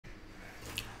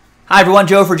Hi everyone,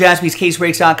 Joe for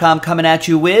jaspyscasebreaks.com coming at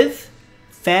you with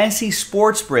Fantasy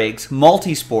Sports Breaks,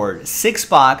 multi-sport,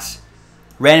 6-box,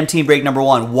 random team break number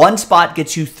 1. One spot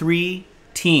gets you 3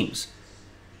 teams,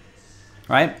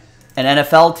 right? An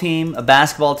NFL team, a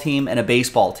basketball team, and a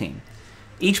baseball team.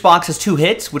 Each box has 2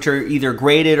 hits, which are either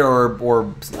graded or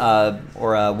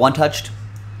one-touched.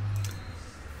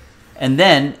 And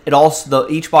then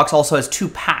each box also has 2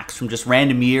 packs from just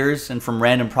random years and from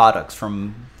random products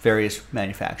from various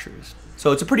manufacturers.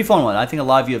 So it's a pretty fun one. I think a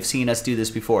lot of you have seen us do this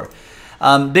before.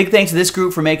 Big thanks to this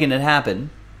group for making it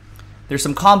happen. There's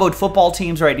some comboed football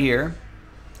teams right here.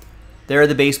 There are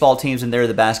the baseball teams and there are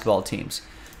the basketball teams.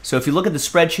 So if you look at the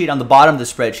spreadsheet, on the bottom of the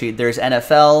spreadsheet, there's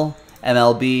NFL,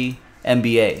 MLB,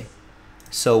 NBA.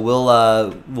 So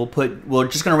we're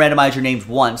just going to randomize your names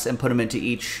once and put them into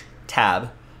each tab.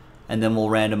 And then we'll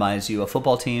randomize you a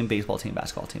football team, baseball team,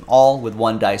 basketball team, all with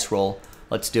 1 dice roll.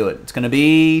 Let's do it. It's going to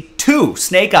be 2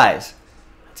 snake eyes.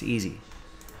 It's easy.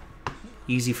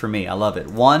 Easy for me. I love it.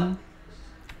 1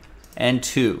 and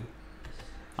 2.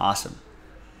 Awesome.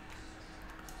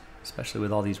 Especially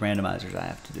with all these randomizers I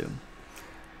have to do.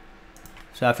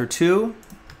 So after 2,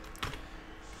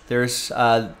 there's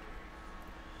the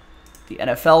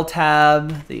NFL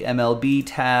tab, the MLB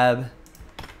tab,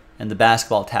 and the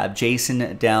basketball tab.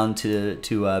 Jason down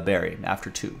to Barry after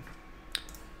 2.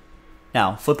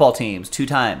 Now, football teams, 2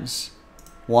 times.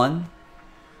 1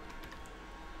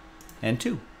 and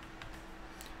 2.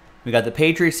 We got the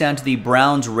Patriots down to the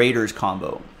Browns-Raiders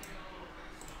combo.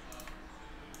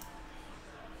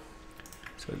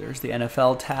 So there's the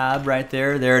NFL tab right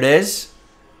there. There it is.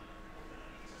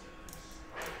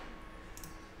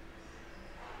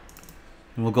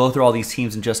 And we'll go through all these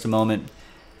teams in just a moment.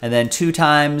 And then 2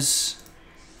 times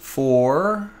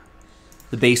for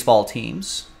the baseball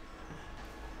teams.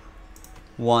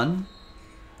 1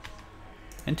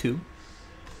 and 2.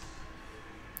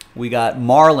 We got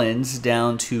Marlins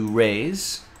down to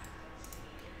Rays.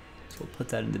 So we'll put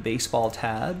that in the baseball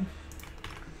tab.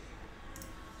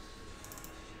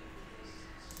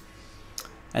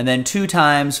 And then 2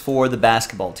 times for the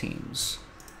basketball teams.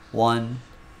 1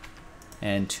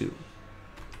 and 2.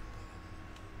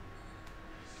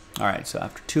 All right, so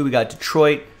after 2, we got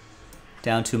Detroit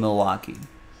down to Milwaukee.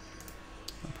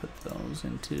 I'll put those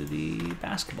into the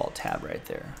basketball tab right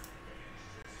there.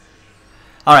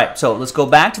 All right, so let's go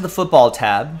back to the football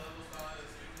tab.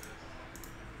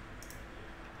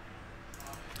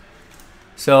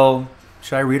 So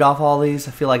should I read off all these?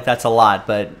 I feel like that's a lot,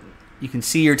 but you can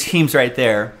see your teams right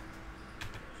there.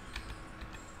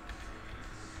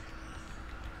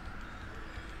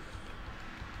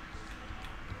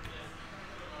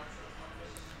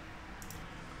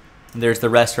 And there's the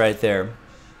rest right there.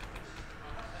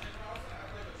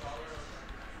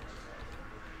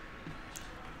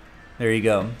 There you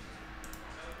go.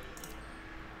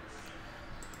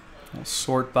 We'll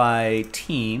sort by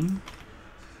team.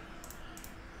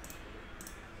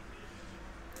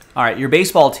 All right, your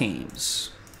baseball teams.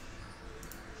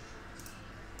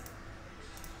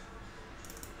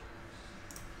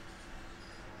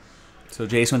 So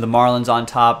Jason with the Marlins on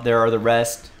top. There are the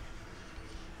rest.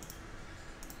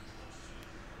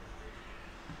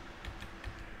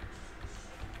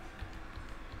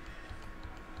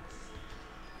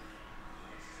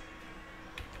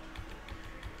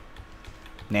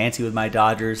 Nancy with my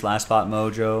Dodgers, last spot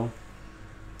mojo.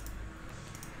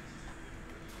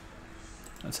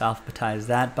 Let's alphabetize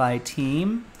that by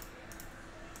team.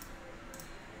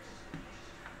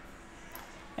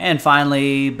 And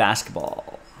finally,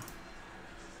 basketball.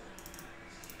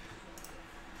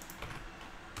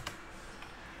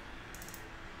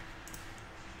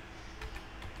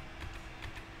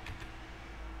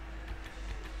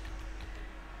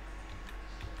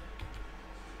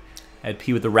 Ed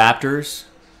P with the Raptors.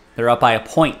 They're up by a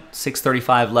point.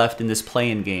 6:35 left in this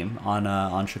play-in game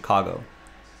on Chicago.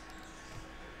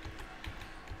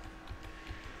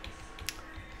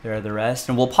 There are the rest.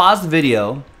 And we'll pause the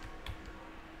video.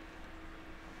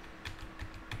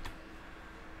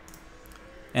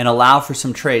 And allow for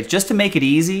some trades. Just to make it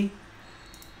easy.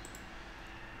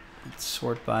 Let's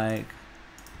sort by...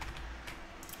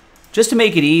 Just to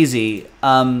make it easy,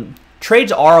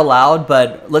 trades are allowed,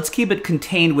 but let's keep it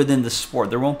contained within the sport.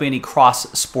 There won't be any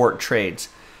cross-sport trades.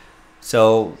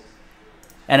 So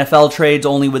NFL trades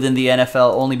only within the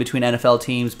NFL, only between NFL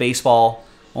teams. Baseball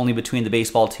only between the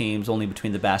baseball teams, only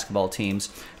between the basketball teams.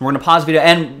 And we're going to pause the video.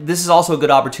 And this is also a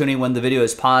good opportunity when the video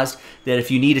is paused that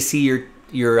if you need to see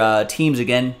your teams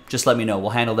again, just let me know. We'll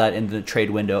handle that in the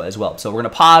trade window as well. So we're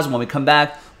going to pause. When we come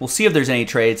back, we'll see if there's any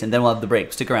trades, and then we'll have the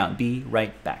break. Stick around. Be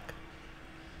right back.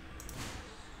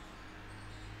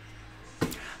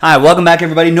 Hi, welcome back,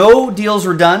 everybody. No deals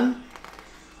were done.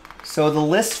 So the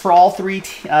list for all three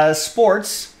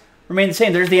sports remain the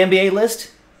same. There's the NBA list.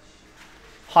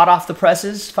 Hot off the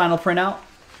presses, final printout.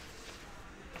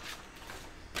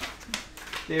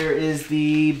 There is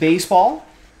the baseball.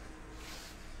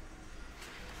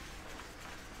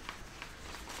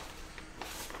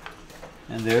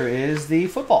 And there is the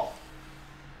football.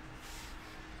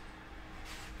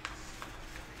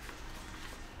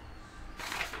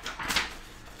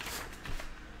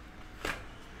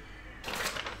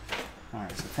 All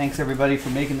right, so thanks everybody for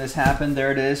making this happen.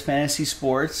 There it is, Fantasy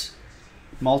Sports,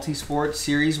 Multi-Sport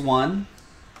Series 1.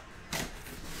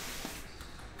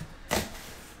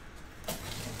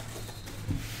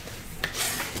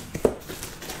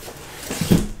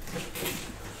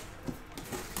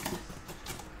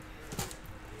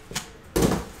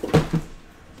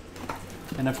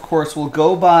 And of course, we'll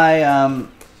go by,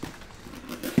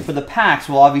 for the packs,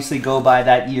 we'll obviously go by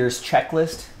that year's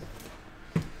checklist.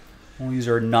 We'll use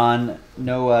our no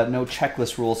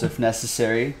checklist rules if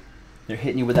necessary. They're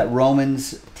hitting you with that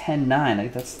Romans 10:9. I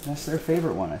think that's their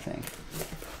favorite one, I think.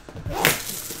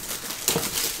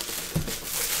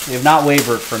 They have not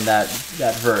wavered from that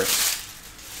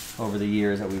verse over the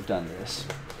years that we've done this.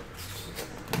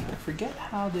 I forget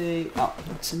how they... Oh,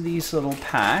 it's in these little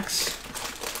packs.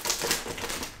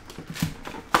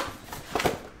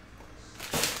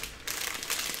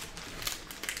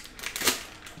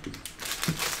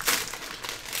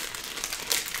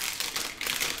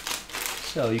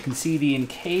 So you can see the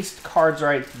encased cards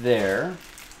right there.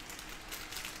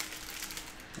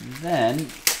 And then,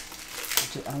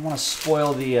 I don't want to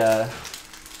spoil the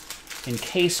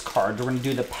encased cards. We're going to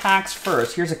do the packs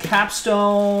first. Here's a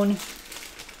capstone.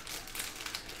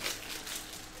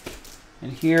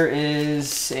 And here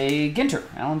is a Ginter,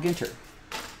 Alan Ginter.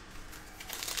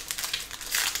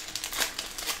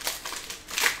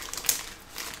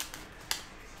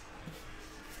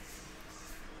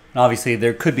 And obviously,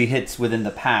 there could be hits within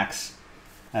the packs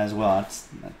as well.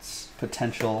 That's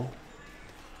potential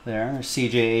there. There's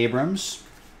C.J. Abrams.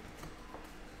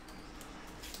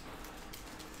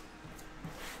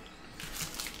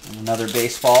 And another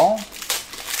baseball.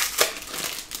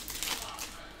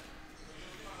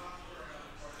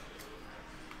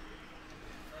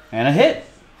 And a hit.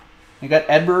 You got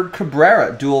Edward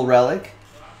Cabrera, dual relic.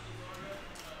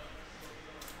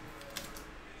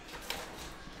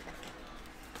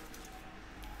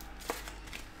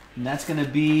 And that's going to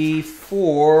be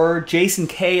for Jason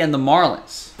K and the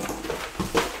Marlins.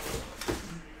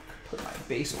 Put my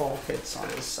baseball hits on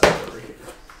this side over here.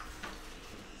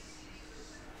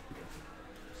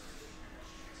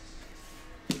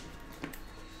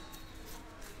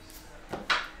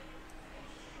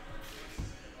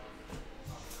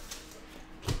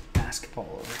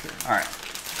 Basketball over here. All right.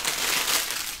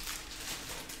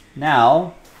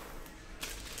 Now,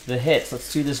 the hits.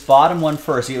 Let's do this bottom one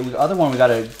first. The other one we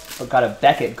got a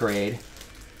Beckett grade,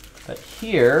 but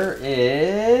here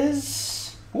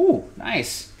is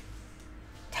nice.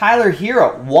 Tyler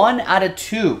Hero, 1 out of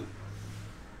 2.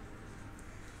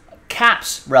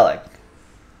 Caps relic.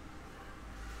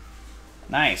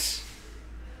 Nice.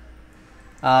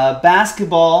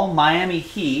 Basketball, Miami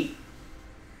Heat.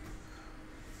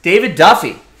 David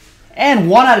Duffy, and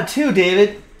 1 out of 2.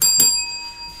 David,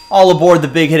 all aboard the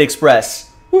Big Hit Express.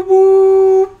 Woo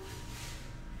woo!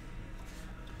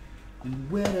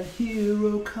 And when a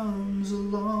hero comes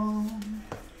along,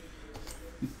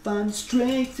 you find the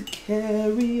strength to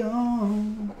carry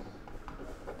on.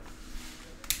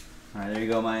 All right, there you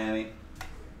go, Miami.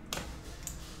 All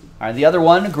right, the other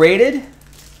one graded.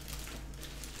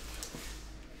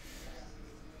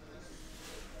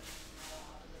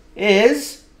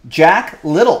 Is Jack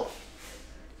Little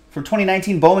from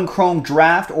 2019 Bowman Chrome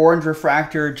Draft, Orange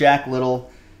Refractor. Jack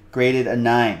Little, graded a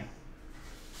 9.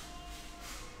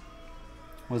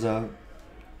 Was a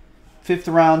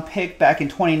 5th round pick back in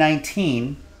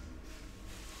 2019.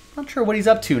 Not sure what he's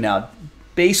up to now.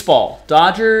 Baseball,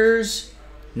 Dodgers,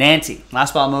 Nancy,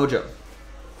 Last Ball Mojo.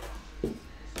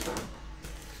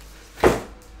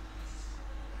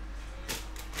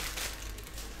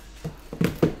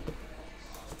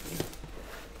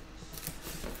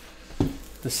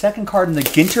 The second card in the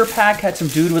Ginter pack had some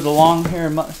dude with a long hair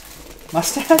and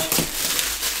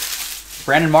mustache.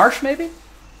 Brandon Marsh, maybe?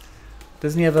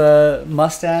 Doesn't he have a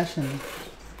mustache and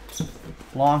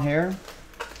long hair?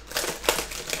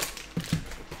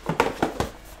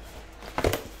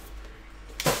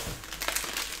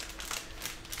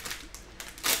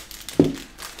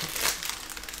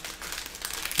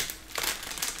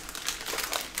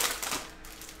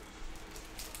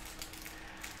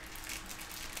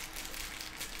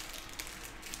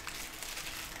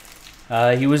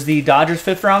 He was the Dodgers'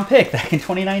 5th round pick back in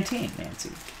 2019,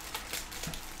 Nancy.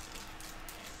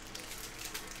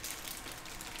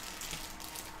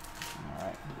 All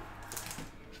right.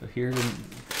 So here's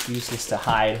use this to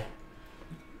hide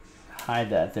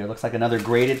that there. Looks like another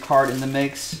graded card in the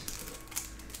mix.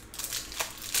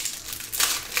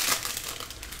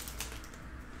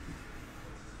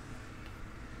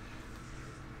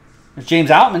 There's James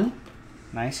Outman.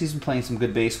 Nice, he's been playing some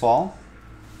good baseball.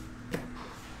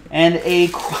 And a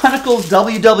Chronicles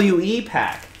WWE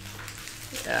pack.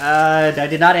 I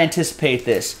did not anticipate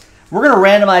this. We're going to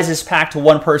randomize this pack to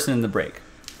one person in the break.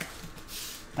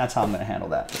 That's how I'm going to handle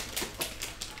that.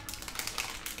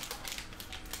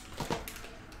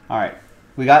 All right.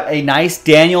 We got a nice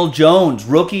Daniel Jones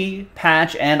rookie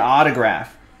patch and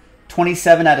autograph.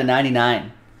 27 out of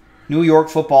 99. New York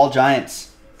Football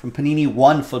Giants from Panini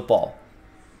One Football.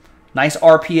 Nice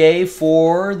RPA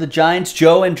for the Giants,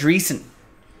 Joe Andreessen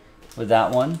with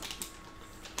that one.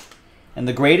 And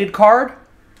the graded card,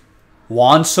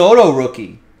 Juan Soto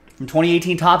rookie from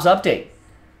 2018 Topps Update.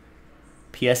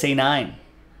 PSA 9.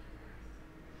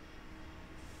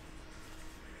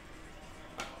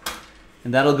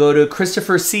 And that'll go to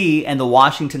Christopher C. and the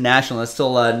Washington National. That's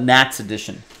still a Nats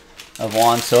edition of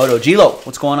Juan Soto. Gilo,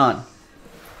 what's going on?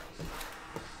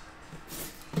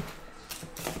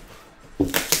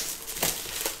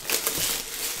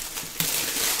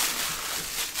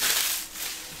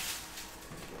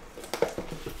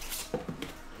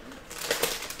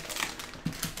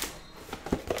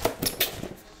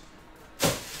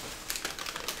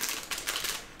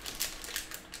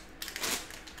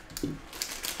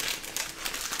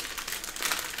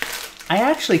 I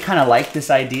actually kind of like this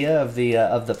idea of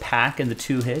the pack and the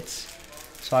 2 hits,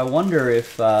 so I wonder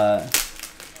if I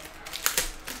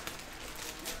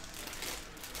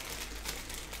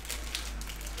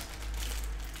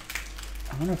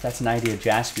wonder if that's an idea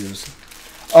Jaspy's.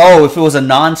 Oh, if it was a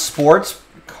non-sports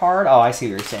card. Oh, I see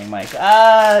what you're saying, Mike.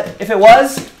 If it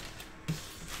was,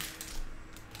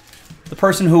 the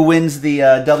person who wins the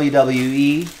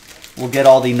WWE will get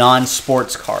all the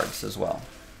non-sports cards as well.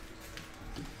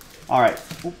 All right.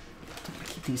 Oop,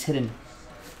 keep these hidden.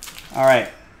 All right.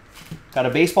 Got a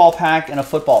baseball pack and a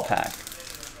football pack.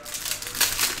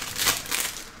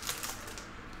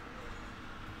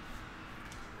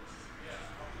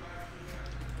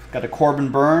 Got a Corbin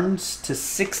Burns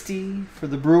 /60 for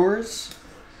the Brewers.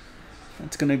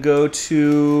 That's going to go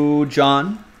to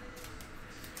John.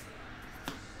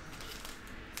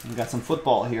 We got some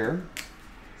football here.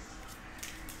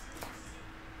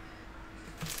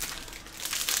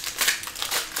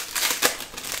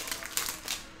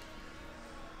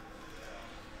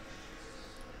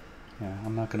 Yeah,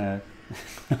 I'm not gonna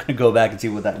go back and see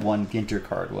what that one Ginter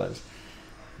card was.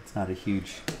 It's not a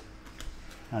huge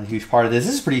part of this.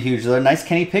 This is pretty huge though. Nice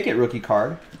Kenny Pickett rookie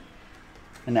card.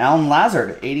 And Alan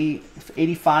Lazard,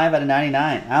 85 out of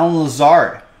 99. Alan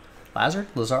Lazard.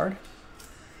 Lazard?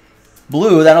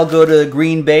 Blue, that'll go to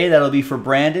Green Bay. That'll be for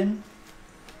Brandon.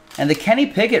 And the Kenny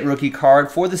Pickett rookie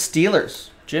card for the Steelers.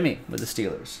 Jimmy with the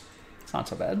Steelers. It's not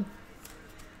so bad.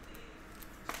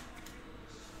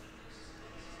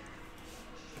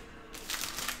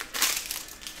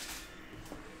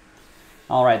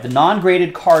 All right, the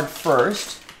non-graded card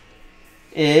first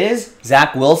is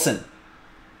Zach Wilson.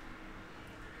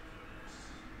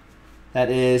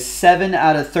 That is 7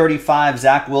 out of 35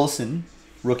 Zach Wilson,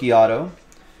 rookie auto.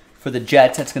 For the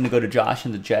Jets, that's going to go to Josh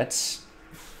and the Jets.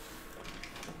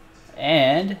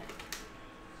 And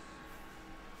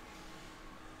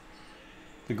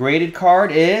the graded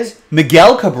card is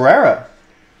Miguel Cabrera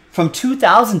from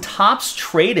 2000 Topps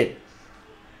Traded.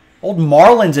 Old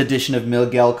Marlins edition of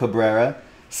Miguel Cabrera.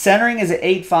 Centering is at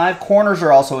 8.5. Corners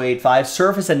are also 8.5.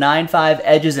 Surface a 9.5.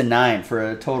 Edges a 9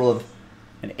 for a total of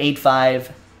an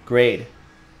 8.5 grade.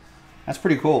 That's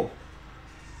pretty cool.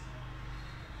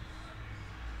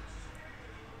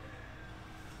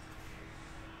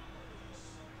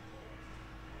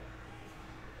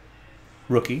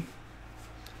 Rookie.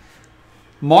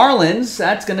 Marlins,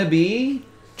 that's going to be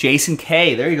Jason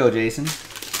K. There you go, Jason.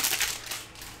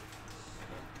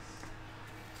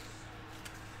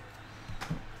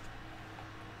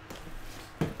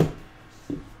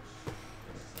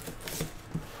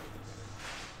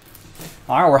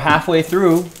 All right, we're halfway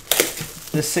through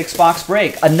this 6-box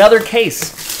break. Another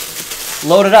case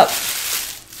loaded up.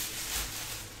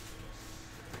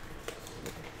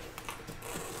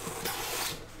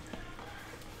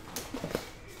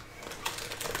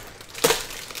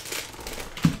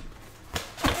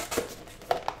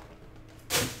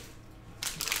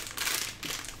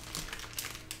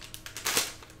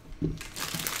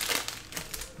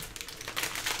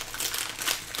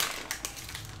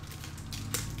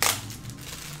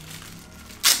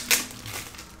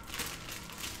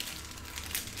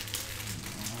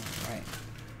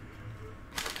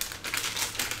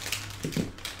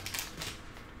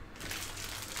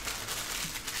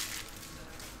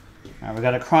 right, we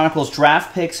got a Chronicles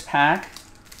Draft Picks pack.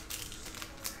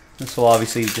 This will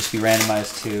obviously just be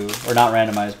randomized to, or not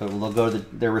randomized, but we'll go to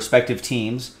their respective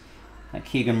teams. Like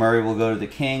Keegan Murray will go to the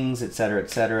Kings, etc.,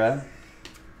 etc.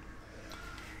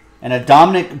 And a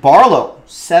Dominic Barlow,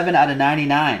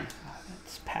 7/99.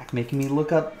 This pack making me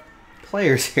look up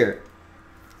players here.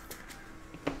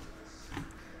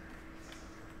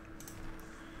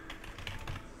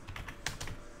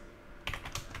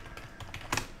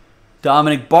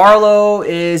 Dominic Barlow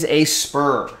is a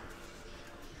Spur.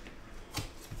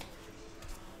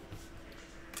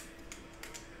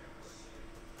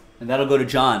 And that'll go to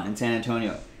John in San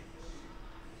Antonio.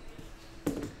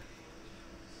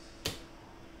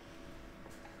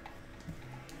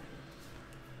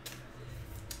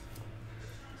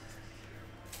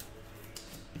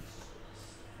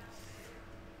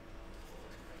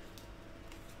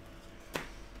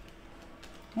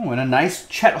 Oh, and a nice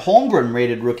Chet Holmgren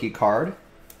rated rookie card.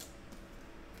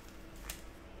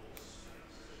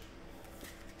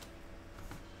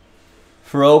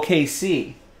 For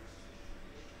OKC.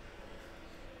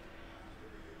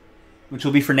 Which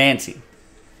will be for Nancy.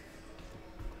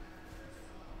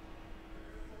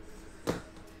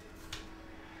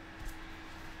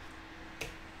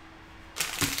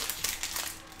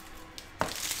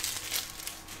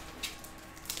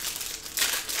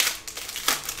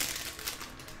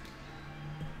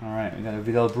 All right, we got a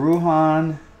Vidal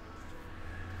Brujan.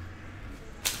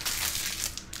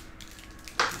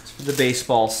 That's for the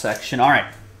baseball section. All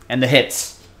right, and the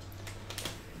hits.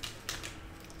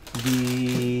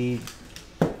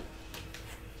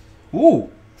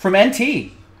 Ooh, from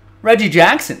NT, Reggie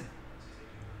Jackson.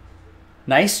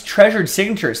 Nice treasured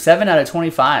signature,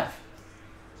 7/25.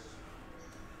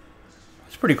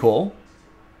 That's pretty cool.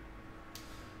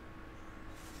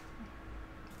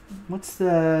 What's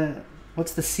the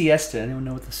Siesta? Anyone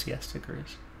know what the CS sticker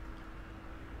is?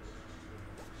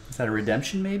 Is that a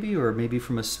redemption maybe, or maybe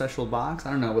from a special box?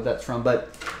 I don't know what that's from,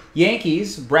 but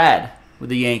Yankees, Brad with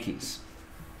the Yankees.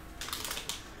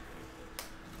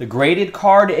 The graded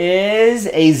card is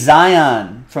a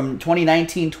Zion from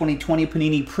 2019-2020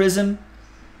 Panini Prism.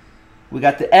 We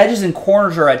got the edges and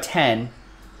corners are at 10.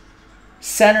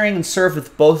 Centering and serve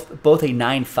with both a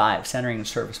 9.5. Centering and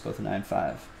service both a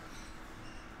 9.5.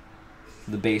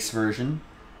 The base version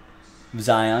of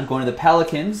Zion. Going to the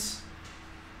Pelicans.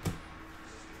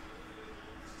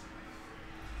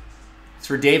 It's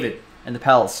for David and the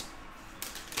Pels.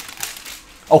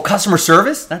 Oh, customer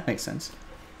service? That makes sense.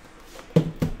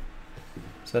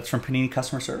 So that's from Panini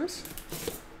Customer Service?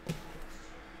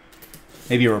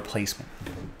 Maybe a replacement.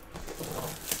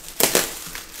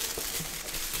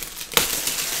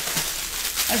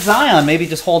 That Zion, maybe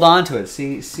just hold on to it.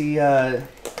 See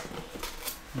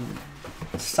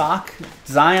stock,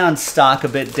 Zion stock a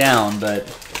bit down, but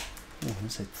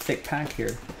it's a thick pack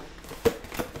here.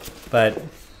 But,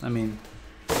 I mean,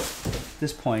 at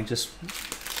this point, just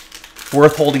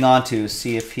worth holding on to,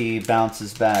 see if he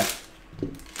bounces back.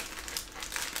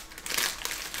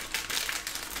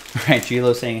 All right,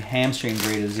 Gilo saying hamstring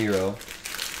grade is 0.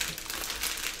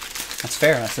 That's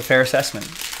fair. That's a fair assessment.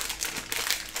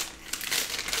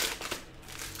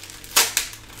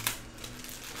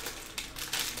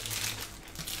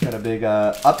 Got a big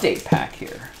update pack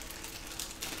here.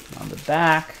 On the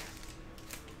back,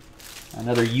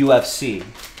 another UFC.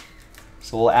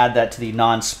 So we'll add that to the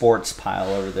non-sports pile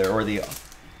over there, or it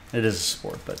is a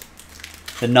sport, but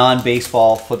the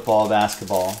non-baseball, football,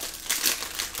 basketball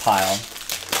pile.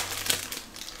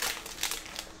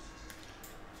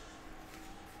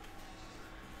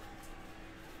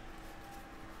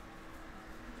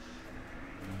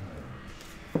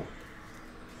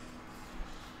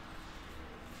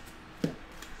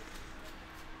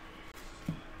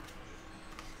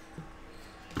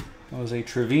 Jose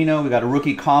Trevino. We got a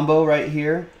rookie combo right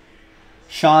here.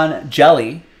 Sean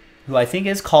Jelly, who I think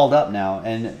is called up now,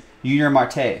 and Junior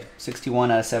Marte,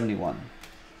 61/71.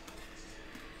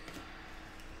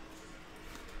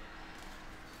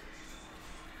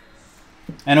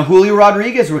 And a Julio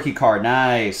Rodriguez rookie card.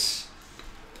 Nice.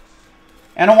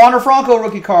 And a Wander Franco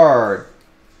rookie card.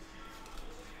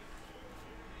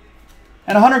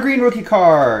 And a Hunter Green rookie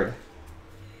card.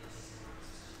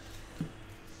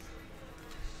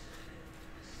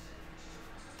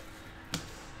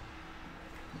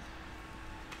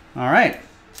 All right.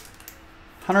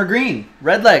 Hunter Green,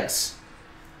 Red Legs.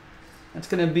 That's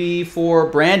going to be for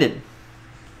Brandon.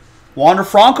 Wander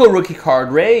Franco rookie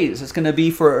card, Rays. It's going to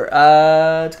be for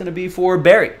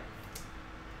Barry.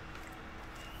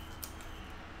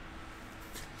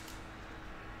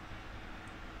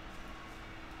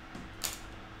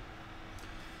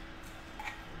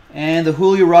 And the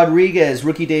Julio Rodriguez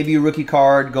rookie debut rookie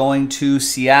card going to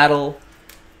Seattle.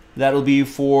 That'll be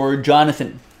for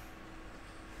Jonathan.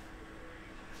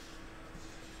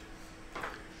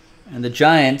 And the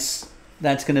Giants,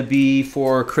 that's going to be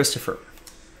for Christopher.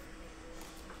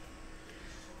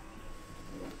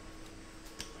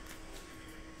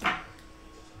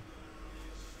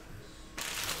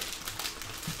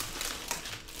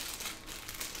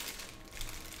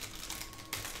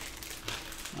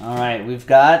 All right, we've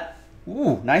got,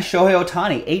 nice Shohei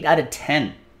Ohtani, 8 out of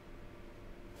 10.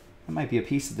 That might be a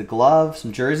piece of the glove,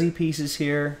 some jersey pieces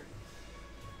here.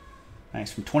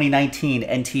 Nice, from 2019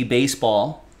 NT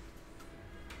Baseball.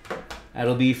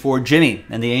 That'll be for Jimmy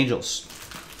and the Angels.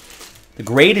 The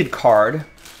graded card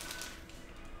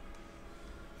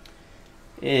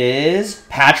is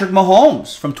Patrick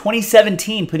Mahomes from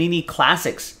 2017 Panini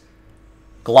Classics.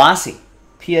 Glossy,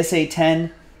 PSA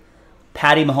 10,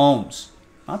 Patty Mahomes.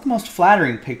 Not the most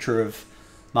flattering picture of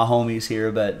Mahomes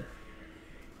here, but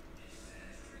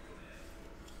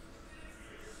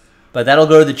that'll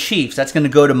go to the Chiefs. That's going to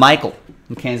go to Michael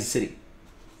in Kansas City.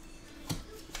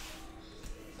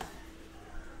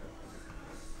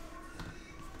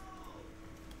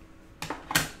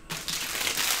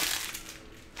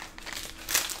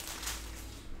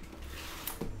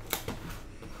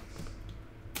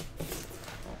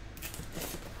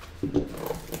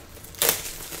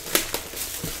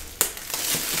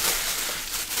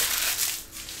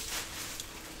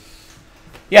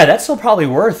 Yeah, that's still probably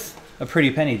worth a pretty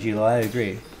penny, Gilo. I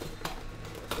agree.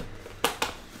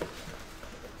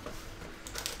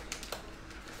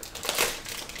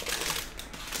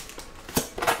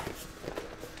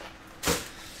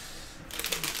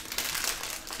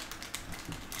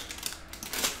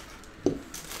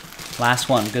 Last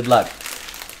one. Good luck.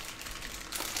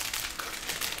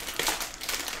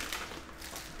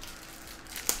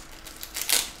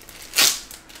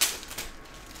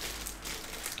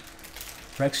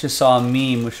 Rex just saw a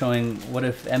meme showing what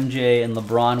if MJ and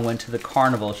LeBron went to the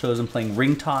carnival. It shows them playing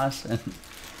ring toss, and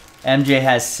MJ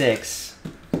has 6,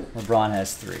 LeBron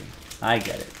has 3. I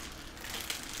get it.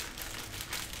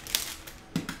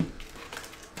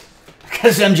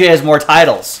 Because MJ has more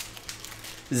titles.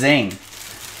 Zing.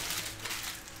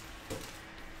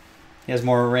 He has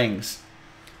more rings.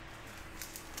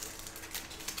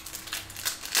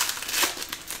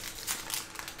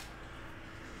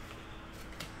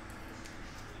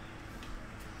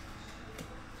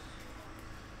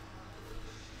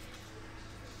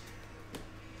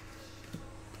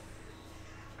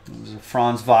 There's a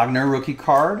Franz Wagner rookie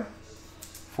card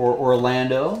for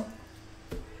Orlando.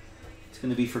 It's going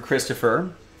to be for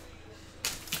Christopher.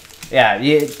 Yeah,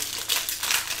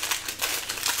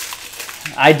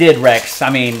 I did, Rex. I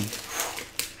mean,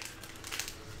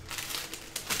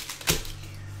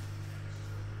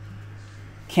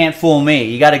 can't fool me.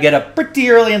 You got to get up pretty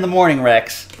early in the morning,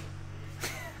 Rex.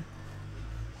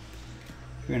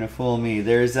 You're going to fool me.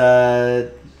 There's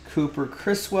a Cooper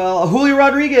Criswell, a Julio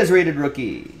Rodriguez rated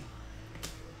rookie.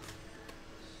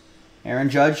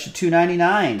 Aaron Judge to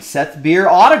 299. Seth Beer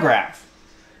autograph.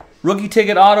 Rookie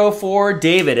ticket auto for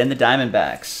David and the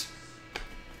Diamondbacks.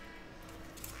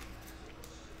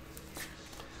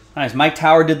 Nice. Mike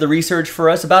Tower did the research for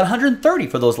us. About 130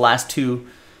 for those last 2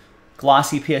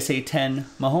 glossy PSA 10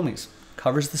 Mahomes.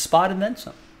 Covers the spot and then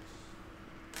some.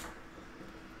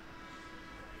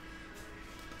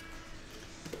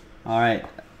 All right.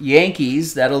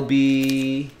 Yankees. That'll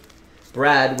be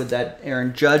Brad with that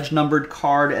Aaron Judge numbered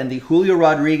card and the Julio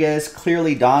Rodriguez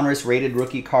clearly Donruss rated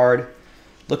rookie card.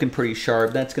 Looking pretty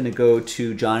sharp. That's going to go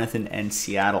to Jonathan and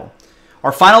Seattle.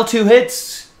 Our final 2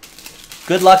 hits.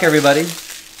 Good luck, everybody.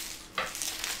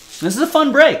 This is a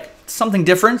fun break. It's something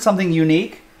different, something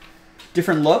unique,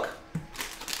 different look.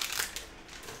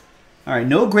 All right,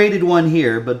 no graded one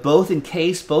here, but both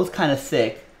encased, both kind of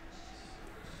thick.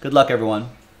 Good luck,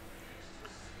 everyone.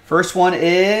 First one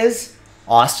is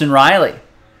Austin Riley.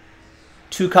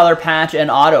 2-color patch and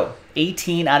auto.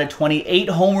 18 out of 20. 8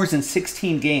 homers in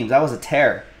 16 games. That was a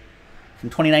tear. From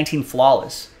 2019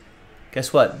 Flawless.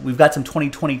 Guess what? We've got some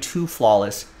 2022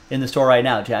 Flawless in the store right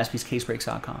now.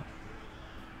 JaspysCaseBreaks.com.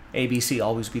 ABC,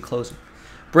 always be closing.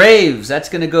 Braves, that's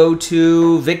going to go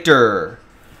to Victor.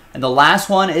 And the last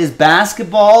one is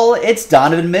basketball. It's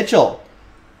Donovan Mitchell.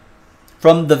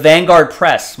 From the Vanguard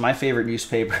Press, my favorite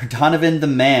newspaper. Donovan the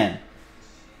Man.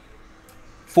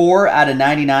 4 out of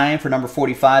 99 for number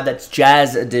 45. That's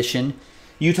Jazz edition.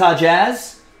 Utah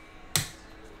Jazz.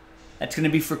 That's going to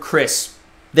be for Chris.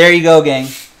 There you go, gang.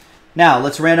 Now,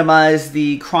 let's randomize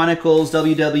the Chronicles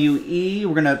WWE.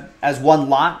 We're going to, as one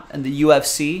lot, and the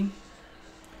UFC.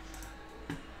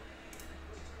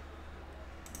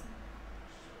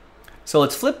 So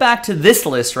let's flip back to this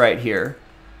list right here.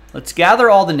 Let's gather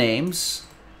all the names.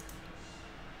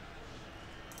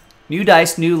 New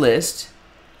dice, new list.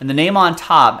 And the name on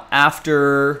top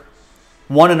after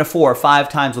 1 and a 4, 5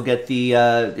 times we'll get the,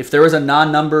 if there was a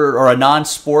non-number or a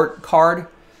non-sport card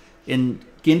in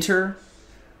Ginter,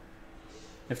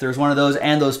 if there's one of those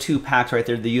and those 2 packs right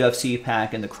there, the UFC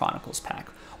pack and the Chronicles pack.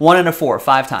 1 and a 4,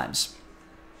 5 times.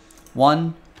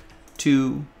 1,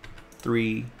 2,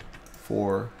 3,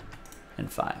 4,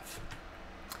 and 5.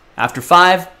 After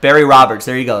 5, Barry Roberts.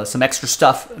 There you go. Some extra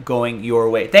stuff going your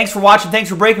way. Thanks for watching. Thanks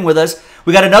for breaking with us.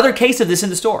 We got another case of this in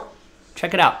the store.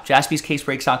 Check it out.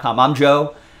 JaspysCaseBreaks.com. I'm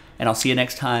Joe, and I'll see you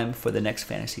next time for the next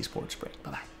Fantasy Sports Break.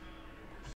 Bye-bye.